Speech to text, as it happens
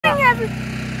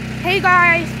Hey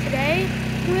guys, today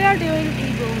we are doing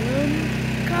a balloon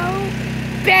go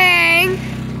bang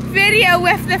video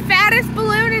with the fattest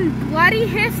balloon in bloody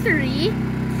history.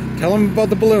 Tell them about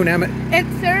the balloon, Emmett. It's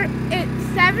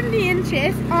 70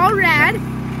 inches, all red,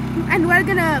 and we're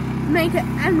gonna make it,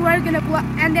 and we're gonna blow,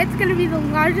 and it's gonna be the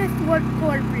largest wood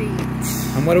core breed.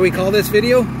 And what do we call this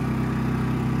video?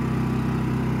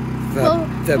 The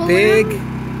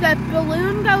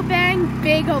balloon go bang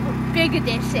big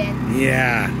edition.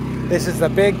 Yeah, this is the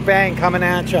big bang coming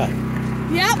at you.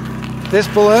 Yep. This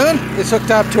balloon is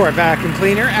hooked up to our vacuum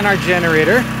cleaner and our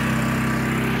generator,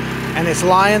 and it's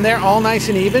lying there all nice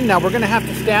and even. Now we're gonna have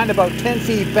to stand about 10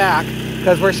 feet back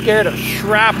because we're scared of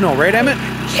shrapnel, right, Emmett?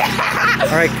 Yeah.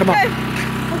 All right, come on. Okay.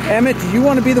 Emmett, do you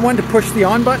want to be the one to push the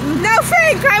on button? No,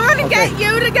 Frank. I want to get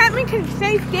you to get me to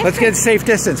safe distance. Let's get safe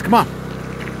distance. Come on.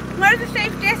 Where's the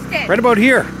safe distance? Right about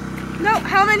here. No,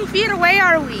 how many feet away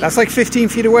are we? That's like 15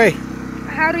 feet away.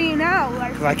 How do you know?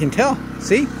 Well, I can tell.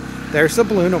 See? There's the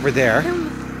balloon over there.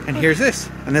 And here's this.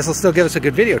 And this will still give us a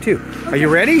good video, too. Okay. Are you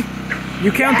ready?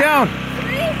 You count down. 3,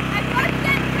 I got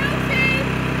that trophy.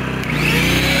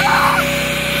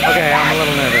 Okay, I'm a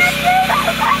little nervous.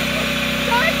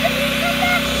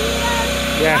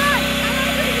 Yeah.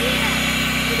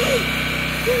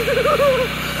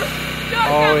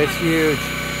 Oh, it's huge.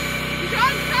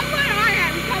 Come where I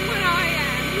am. Come where I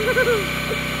am.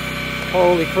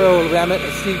 Holy crow, Emmett.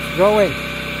 It keeps going.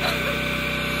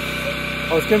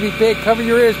 Oh, it's going to be big. Cover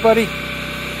your ears, buddy.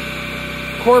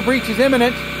 Core breach is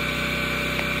imminent.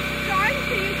 John,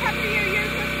 can you cover your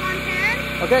ears with one hand?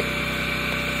 Okay.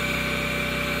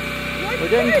 We're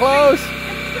getting close.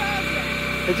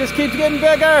 It just keeps getting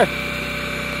bigger.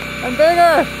 And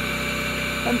bigger.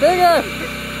 And bigger.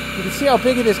 You can see how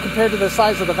big it is compared to the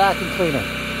size of the vacuum cleaner.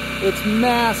 It's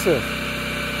massive.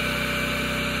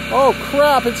 Oh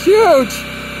crap, it's huge.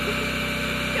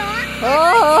 John?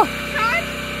 Ah. John?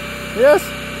 Yes.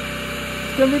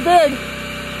 It's going to be big.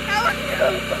 That was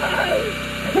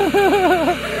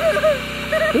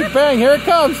so Big bang, here it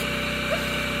comes.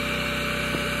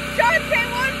 John, say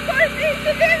one core breach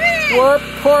is imminent. Warp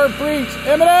core breach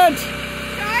imminent.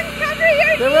 John, cover your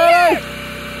ears. Get ready.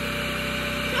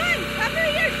 John, cover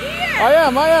your ears. I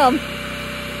am.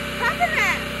 Cover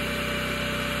them.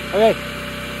 Okay.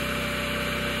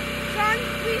 John,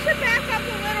 we should back up a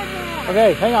little more.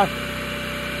 Okay, hang on.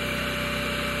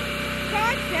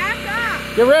 John, back up.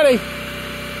 Get ready.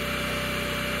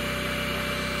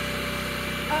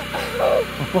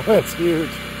 Oh, that's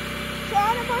huge.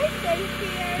 John, am I safe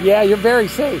here? Yeah, you're very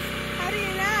safe. How do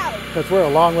you know? Because we're a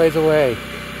long ways away.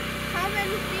 How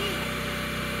many feet?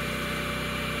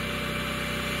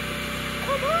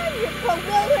 Come on, you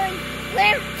bewildering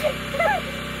lamp.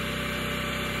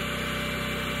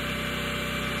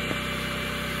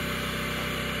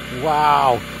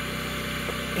 Wow.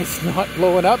 It's not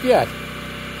blowing up yet.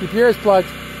 Keep your ears plugged.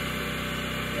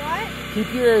 What?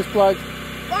 Keep your ears plugged.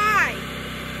 Why?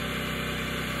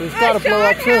 It's got to blow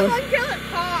up soon. How long till it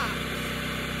pops?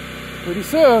 Pretty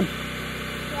soon.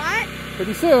 What?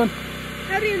 Pretty soon.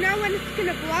 How do you know when it's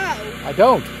gonna blow? I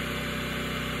don't.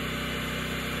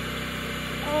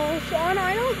 Oh, Sean,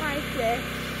 I don't like this.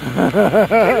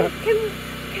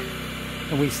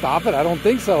 Can we stop it? I don't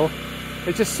think so.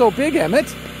 It's just so big,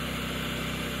 Emmett.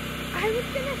 I was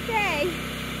gonna say.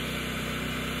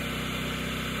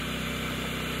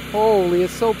 Holy,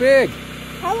 it's so big.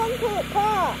 How long till it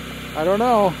pop? I don't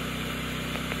know.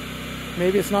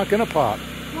 Maybe it's not gonna pop.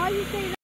 Why do you say that?